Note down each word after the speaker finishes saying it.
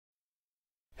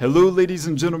Hello ladies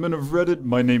and gentlemen of Reddit,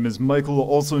 my name is Michael,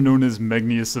 also known as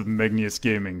Megneous of Megneous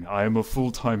Gaming. I am a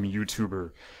full-time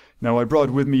YouTuber. Now I brought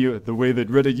with me the way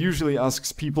that Reddit usually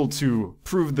asks people to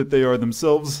prove that they are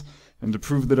themselves, and to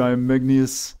prove that I am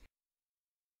Megneous.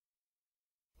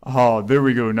 Ah, there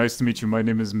we go. Nice to meet you. My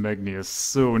name is Megneous.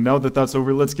 So now that that's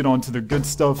over, let's get on to the good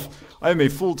stuff. I am a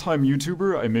full-time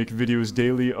YouTuber. I make videos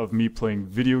daily of me playing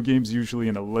video games, usually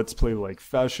in a Let's Play-like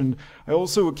fashion. I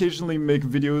also occasionally make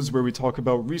videos where we talk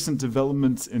about recent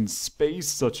developments in space,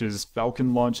 such as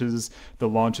Falcon launches, the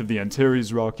launch of the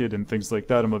Antares rocket, and things like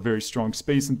that. I'm a very strong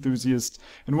space enthusiast,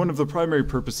 and one of the primary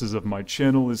purposes of my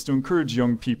channel is to encourage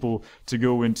young people to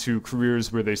go into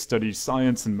careers where they study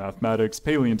science and mathematics,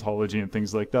 paleontology, and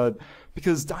things like that,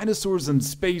 because dinosaurs in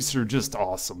space are just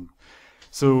awesome.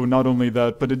 So not only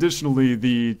that, but additionally,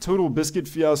 the Total Biscuit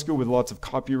fiasco with lots of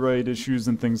copyright issues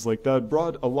and things like that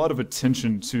brought a lot of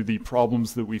attention to the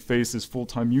problems that we face as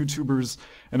full-time YouTubers,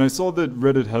 and I saw that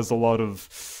Reddit has a lot of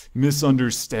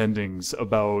misunderstandings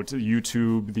about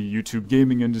YouTube, the YouTube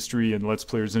gaming industry, and Let's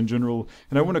Players in general,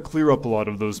 and I want to clear up a lot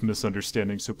of those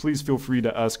misunderstandings, so please feel free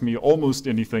to ask me almost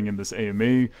anything in this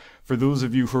AMA. For those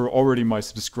of you who are already my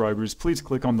subscribers, please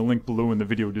click on the link below in the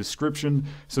video description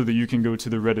so that you can go to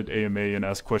the Reddit AMA and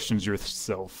ask questions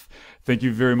yourself. Thank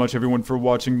you very much everyone for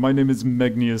watching. My name is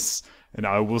Megneous, and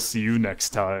I will see you next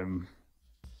time.